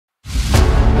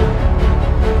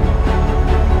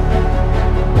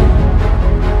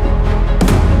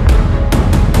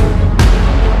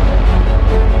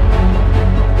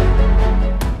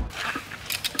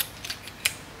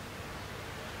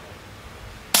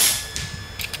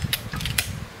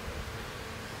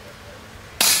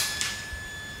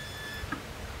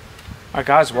Alright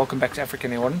guys, welcome back to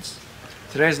African Airwardens.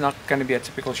 Today is not going to be a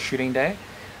typical shooting day.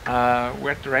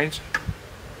 We're at the range.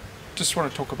 Just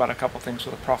want to talk about a couple things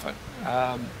with a Prophet.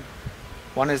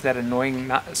 One is that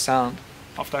annoying sound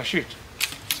after I shoot.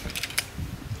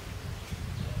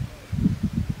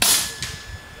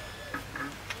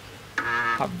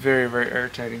 Very, very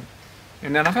irritating.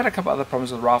 And then I've had a couple other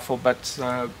problems with the rifle, but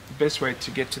the best way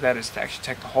to get to that is to actually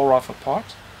take the whole rifle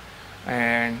apart.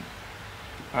 And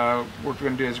what we're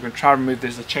going to do is we're going to try to remove,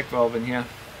 there's a check valve in here,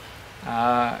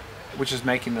 which is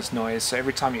making this noise. So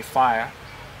every time you fire,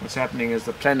 what's happening is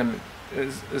the plenum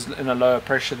is in a lower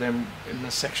pressure than in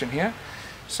this section here.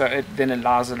 So it then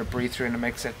allows it to breathe through and it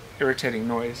makes that irritating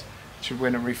noise to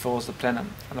when it refills the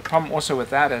plenum. And the problem also with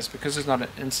that is because it's not an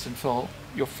instant fill,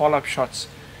 your follow-up shots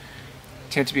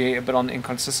tend to be a bit on the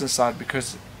inconsistent side,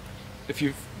 because if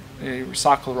you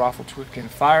recycle the rifle too quickly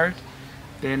and fire it,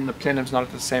 then the plenum's not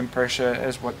at the same pressure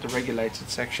as what the regulated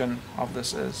section of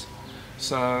this is.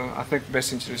 So I think the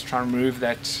best thing to do is try and remove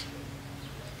that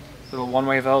little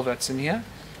one-way valve that's in here.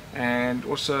 And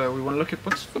also we want to look at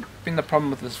what's been the problem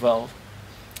with this valve,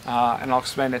 and I'll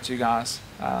explain that to you guys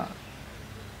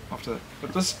after that.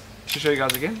 But this, to show you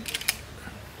guys again,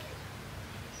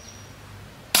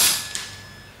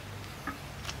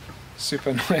 super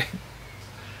annoying.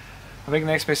 I think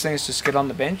the next best thing is just get on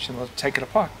the bench and we'll take it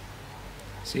apart.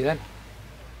 See you then.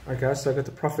 Alright guys, so I've got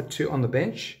the Prophet 2 on the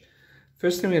bench.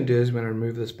 First thing we're going to do is we're going to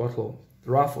remove this bottle.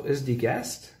 The rifle is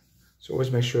degassed, so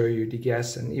always make sure you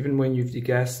degas, and even when you've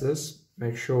degassed this,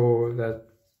 make sure that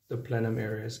the plenum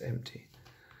area is empty.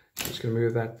 Just going to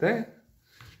move that there,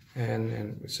 and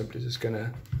then we're simply just going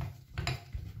to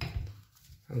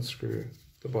unscrew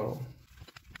the bottle.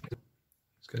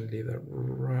 Just going to leave that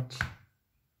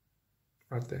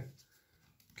right there.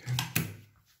 Okay.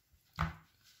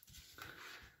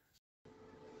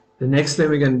 The next thing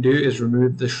we're going to do is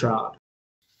remove the shroud.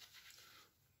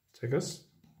 Take this.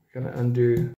 We're going to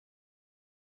undo.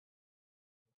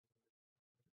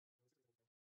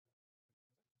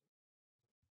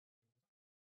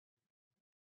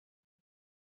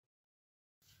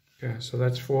 Okay, so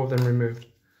that's 4 of them removed.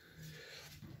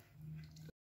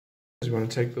 You want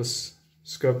to take this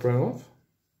scope rail off.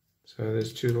 So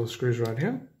there's 2 little screws right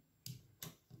here.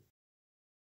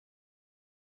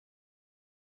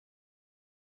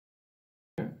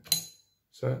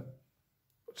 So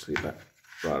let's leave that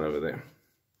right over there.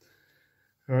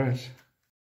 All right.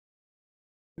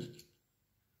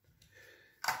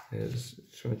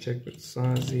 Just want to check what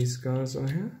size these guys are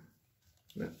here.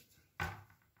 Yeah.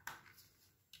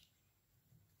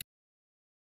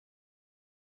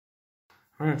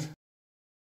 All right.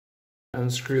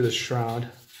 Unscrew the shroud.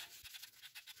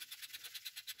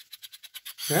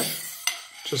 Yep.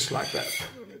 Just like that.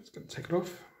 It's going to take it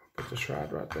off. Put the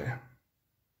shroud right there.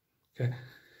 Okay,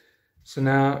 so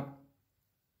now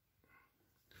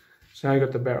you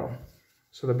got the barrel.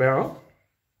 So the barrel,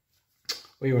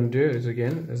 what you want to do is,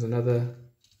 again, there's another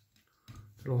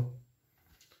little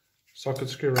socket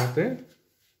screw right there.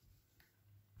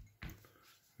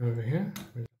 Over here.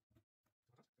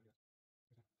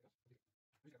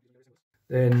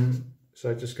 Then,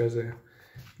 so it just goes there.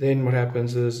 Then what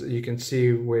happens is you can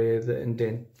see where the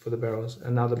indent for the barrel is,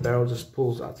 and now the barrel just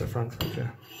pulls out the front right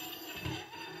here.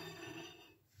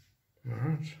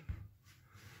 Alright,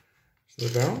 so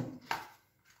the barrel,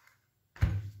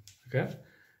 okay,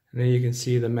 and then you can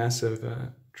see the massive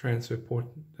transfer port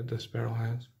that this barrel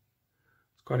has.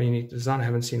 It's quite a unique design. I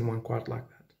haven't seen one quite like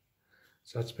that.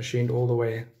 So it's machined all the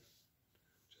way,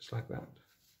 just like that.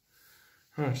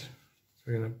 Alright, so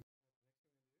we're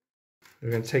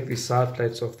gonna take these side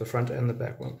plates off the front and the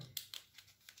back one.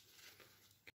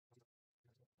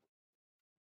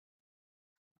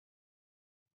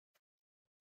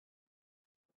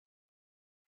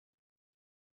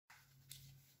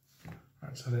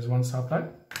 So there's one side plate.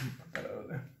 Put that over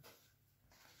there.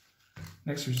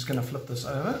 Next, we're just going to flip this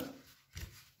over,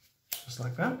 just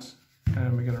like that,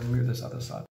 and we're going to remove this other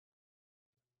side.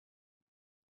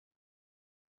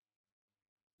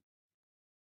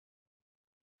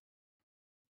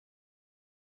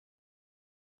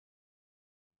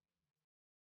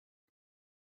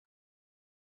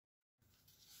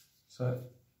 So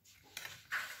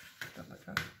like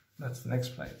that. That's the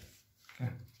next plate.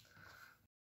 Okay.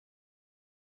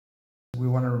 We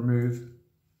want to remove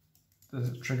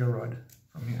the trigger rod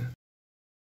from here.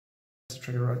 This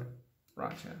trigger rod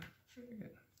right here.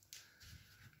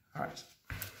 Alright.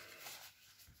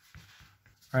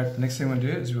 Alright, the next thing we want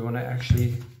to do is we want to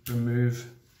actually remove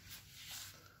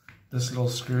this little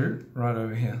screw right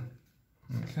over here.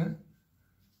 Okay.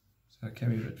 So it can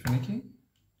be a bit finicky.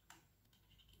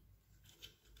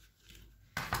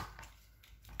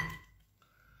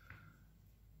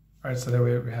 Alright, so there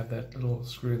we have that little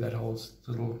screw that holds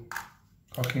the little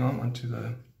cocking arm onto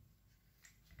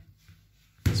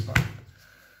this part.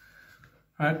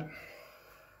 Alright,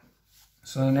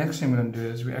 so the next thing we're going to do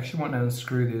is we actually want to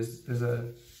unscrew there's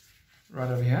a, right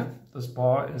over here, this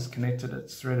bar is connected,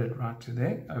 it's threaded right to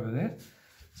there, over there.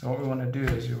 So what we want to do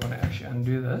is we want to actually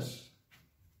undo this,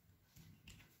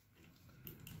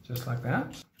 just like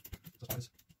that.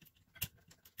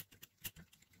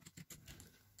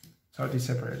 Totally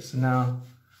separated. So now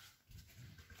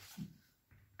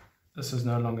this is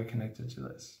no longer connected to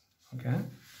this. Okay.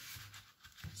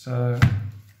 So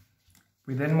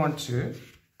we then want to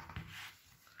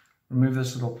remove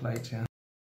this little plate here.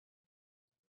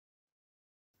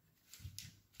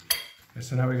 Okay,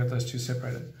 so now we got those two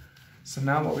separated. So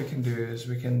now what we can do is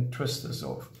we can twist this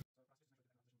off.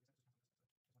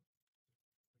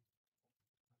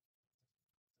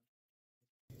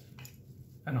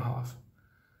 And a half.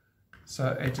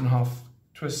 So 8.5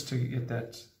 twists to get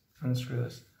that, unscrew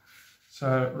this.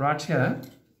 So right here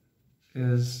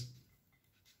is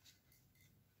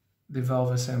the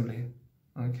valve assembly.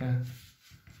 Okay.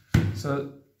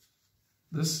 So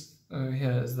this over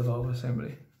here is the valve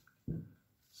assembly.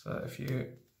 So if you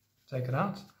take it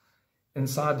out,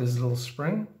 inside there's a little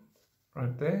spring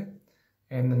right there,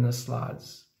 and then the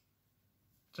slides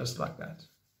just like that.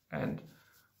 And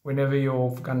whenever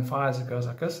your gun fires, it goes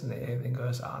like this, and the air then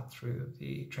goes out through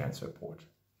the transfer port.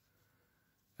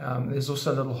 There's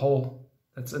also a little hole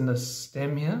that's in the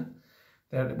stem here.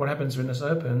 That what happens when it's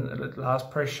open, it allows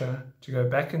pressure to go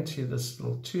back into this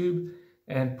little tube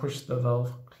and push the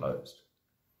valve closed.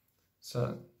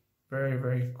 So very,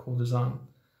 very cool design.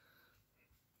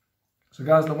 So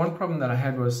guys, the one problem that I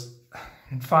had was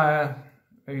in fire,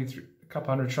 maybe a couple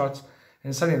hundred shots,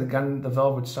 and suddenly the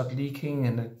valve would start leaking,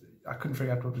 and I couldn't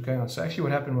figure out what was going on. So actually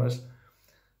what happened was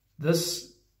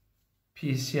this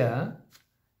piece here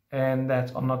and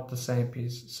that are not the same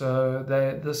piece. So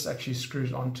this actually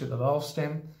screws onto the valve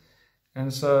stem,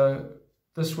 and so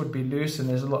this would be loose and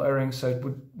there's a little O-ring, so it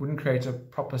wouldn't create a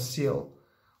proper seal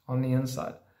on the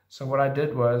inside. So what I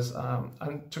did was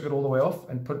I took it all the way off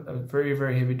and put a very,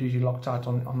 very heavy duty Loctite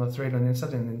on the thread on the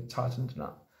inside and then tightened it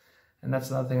up. And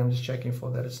that's another thing I'm just checking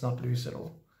for, that it's not loose at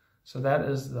all. So that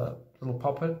is the little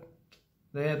poppet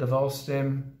there, the valve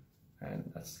stem, and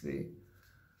that's the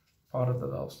part of the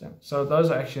valve stem. So those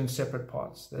are actually in separate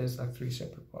parts. There's like 3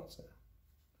 separate parts there.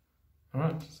 All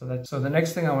right, so the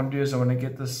next thing I want to do is I want to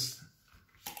get this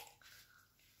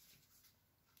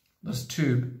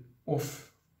tube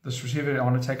off this receiver. I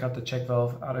want to take out the check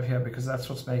valve out of here because that's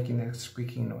what's making the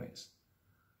squeaking noise.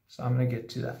 So I'm going to get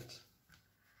to that.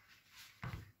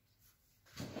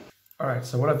 All right,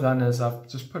 so what I've done is I've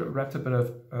just wrapped a bit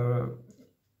of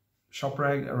shop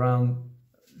rag around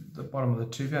the bottom of the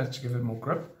tube here to give it more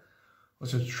grip.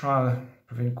 Also to try to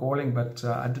prevent galling, but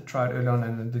I did try it early on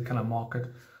and it did kind of mark it.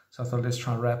 So I thought, let's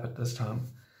try and wrap it this time.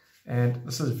 And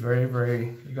this is very,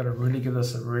 very, you got to really give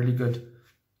this a really good,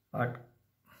 like,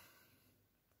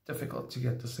 difficult to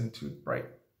get this thing to break.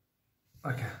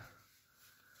 Okay.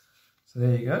 So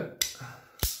there you go.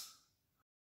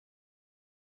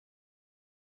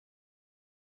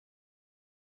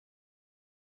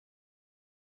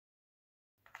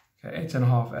 Okay,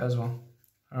 8.5 as well.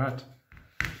 All right.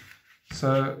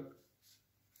 So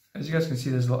as you guys can see,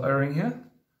 there's a little O-ring here,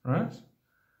 right?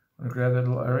 I'm gonna grab that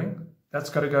little O-ring. That's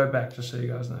got to go back, just so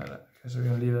you guys know that. Okay, so we're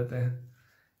gonna leave it there.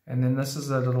 And then this is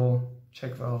a little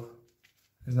check valve.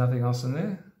 There's nothing else in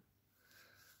there.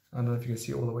 I don't know if you can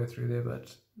see all the way through there,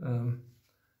 but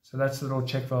so that's the little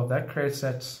check valve. That creates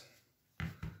that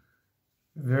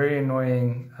very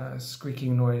annoying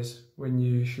squeaking noise when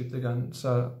you shoot the gun.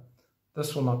 So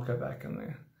this will not go back in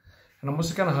there. And I'm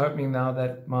also kind of hoping now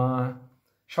that my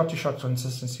shot-to-shot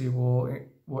consistency will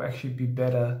actually be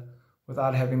better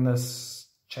without having this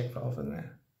check valve in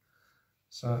there.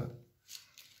 So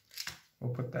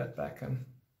we'll put that back in.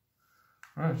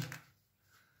 All right.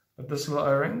 But this little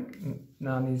O-ring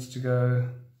now needs to go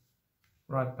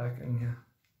right back in here.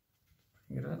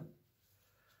 Bring it up.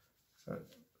 So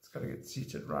it's got to get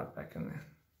seated right back in there.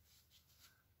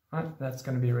 All right, that's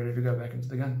going to be ready to go back into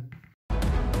the gun.